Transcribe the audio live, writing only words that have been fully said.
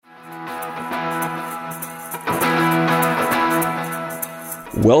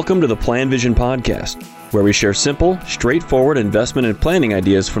Welcome to the PlanVision podcast, where we share simple, straightforward investment and planning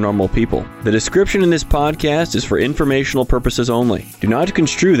ideas for normal people. The description in this podcast is for informational purposes only. Do not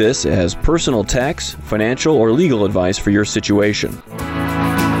construe this as personal tax, financial, or legal advice for your situation.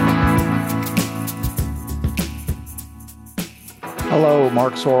 Hello,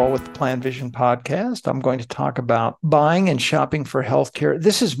 Mark Sorrell with the PlanVision podcast. I'm going to talk about buying and shopping for healthcare.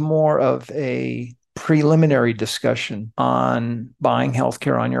 This is more of a preliminary discussion on buying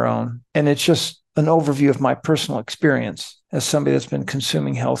healthcare on your own. And it's just an overview of my personal experience as somebody that's been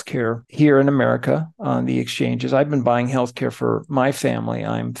consuming healthcare here in America on the exchanges. I've been buying healthcare for my family.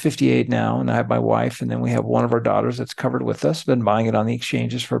 I'm 58 now, and I have my wife, and then we have one of our daughters that's covered with us. Been buying it on the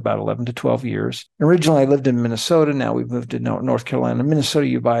exchanges for about 11 to 12 years. Originally, I lived in Minnesota. Now we've moved to North Carolina. In Minnesota,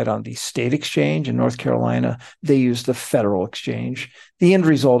 you buy it on the state exchange. In North Carolina, they use the federal exchange. The end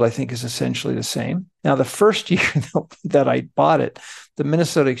result, I think, is essentially the same. Now, the first year that I bought it, the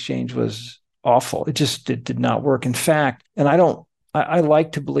Minnesota exchange was awful. It did not work. In fact, and I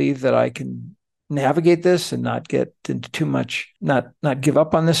like to believe that I can navigate this and not get into too much, not give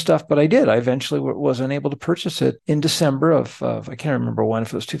up on this stuff, but I did. I eventually was unable to purchase it in December of I can't remember when,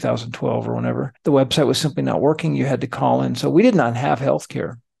 if it was 2012 or whenever. The website was simply not working. You had to call in. So we did not have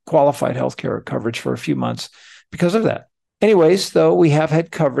qualified healthcare coverage for a few months because of that. Anyways, though, we have had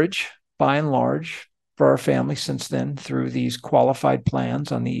coverage by and large for our family since then through these qualified plans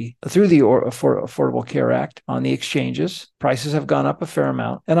through the Affordable Care Act on the exchanges. Prices have gone up a fair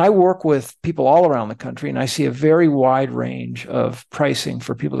amount. And I work with people all around the country, and I see a very wide range of pricing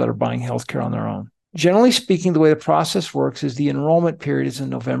for people that are buying healthcare on their own. Generally speaking, the way the process works is the enrollment period is in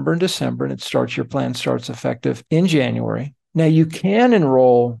November and December, and your plan starts effective in January. Now, you can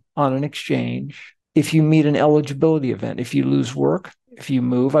enroll on an exchange if you meet an eligibility event. If you lose work, if you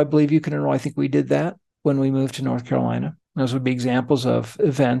move, I believe you can enroll. I think we did that when we moved to North Carolina. Those would be examples of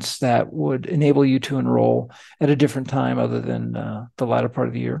events that would enable you to enroll at a different time other than the latter part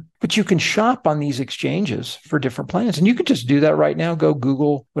of the year. But you can shop on these exchanges for different plans. And you can just do that right now. Go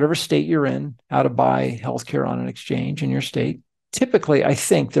Google whatever state you're in, how to buy healthcare on an exchange in your state. Typically, I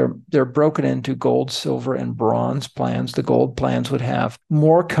think they're broken into gold, silver, and bronze plans. The gold plans would have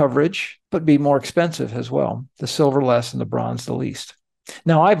more coverage, but be more expensive as well. The silver less and the bronze the least.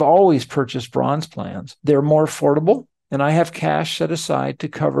 Now, I've always purchased bronze plans. They're more affordable, and I have cash set aside to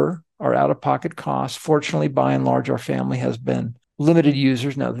cover our out-of-pocket costs. Fortunately, by and large, our family has been limited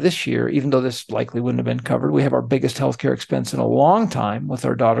users. Now, this year, even though this likely wouldn't have been covered, we have our biggest healthcare expense in a long time with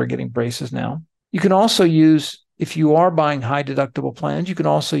our daughter getting braces now. You can also use, if you are buying high deductible plans, you can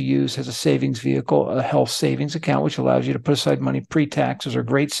also use as a savings vehicle a health savings account, which allows you to put aside money pre-tax. Those are a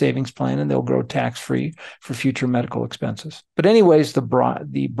great savings plan, and they'll grow tax-free for future medical expenses. But anyways,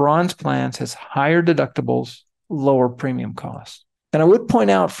 the bronze plans has higher deductibles, lower premium costs. And I would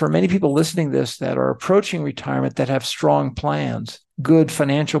point out for many people listening to this that are approaching retirement that have strong plans, good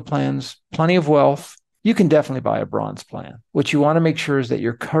financial plans, plenty of wealth, you can definitely buy a bronze plan. What you want to make sure is that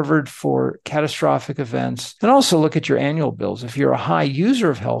you're covered for catastrophic events, and also look at your annual bills. If you're a high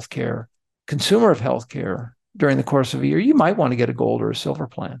user of healthcare, consumer of healthcare during the course of a year, you might want to get a gold or a silver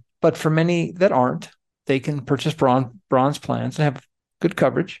plan. But for many that aren't, they can purchase bronze plans and have good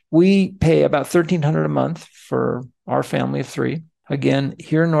coverage. We pay about $1,300 a month for our family of three. Again,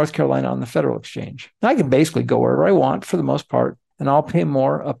 here in North Carolina on the federal exchange. I can basically go wherever I want for the most part, and I'll pay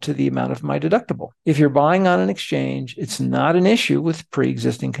more up to the amount of my deductible. If you're buying on an exchange, it's not an issue with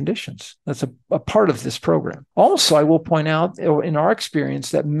pre-existing conditions. That's a part of this program. Also, I will point out in our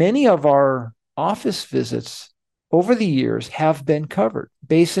experience that many of our office visits over the years have been covered.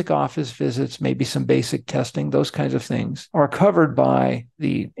 Basic office visits, maybe some basic testing, those kinds of things are covered by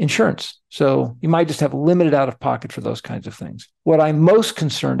the insurance. So you might just have limited out-of-pocket for those kinds of things. What I'm most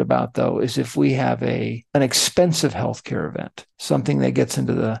concerned about, though, is if we have an expensive healthcare event, something that gets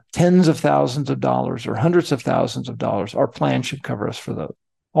into the tens of thousands of dollars or hundreds of thousands of dollars, our plan should cover us for those.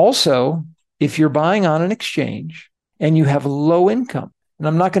 Also, if you're buying on an exchange and you have low income, and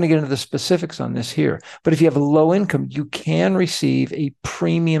I'm not going to get into the specifics on this here, but if you have a low income, you can receive a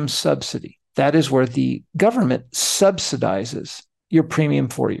premium subsidy. That is where the government subsidizes your premium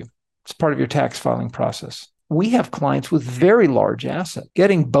for you. It's part of your tax filing process. We have clients with very large assets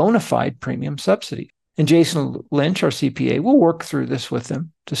getting bona fide premium subsidy. And Jason Lynch, our CPA, will work through this with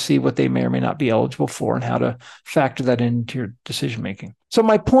them to see what they may or may not be eligible for and how to factor that into your decision making. So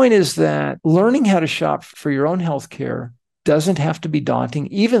my point is that learning how to shop for your own health care doesn't have to be daunting,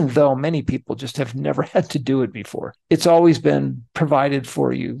 even though many people just have never had to do it before. It's always been provided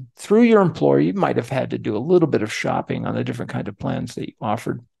for you through your employer. You might have had to do a little bit of shopping on the different kind of plans that you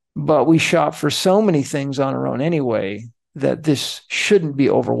offered. But we shop for so many things on our own anyway that this shouldn't be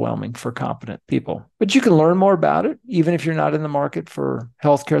overwhelming for competent people. But you can learn more about it, even if you're not in the market for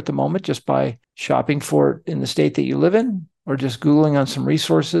healthcare at the moment, just by shopping for it in the state that you live in, or just Googling on some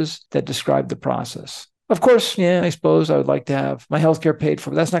resources that describe the process. Of course, I suppose I would like to have my healthcare paid for,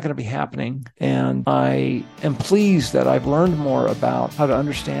 but that's not going to be happening. And I am pleased that I've learned more about how to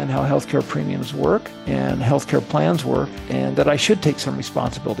understand how healthcare premiums work and healthcare plans work, and that I should take some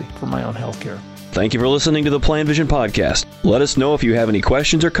responsibility for my own healthcare. Thank you for listening to the PlanVision podcast. Let us know if you have any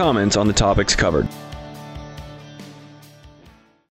questions or comments on the topics covered.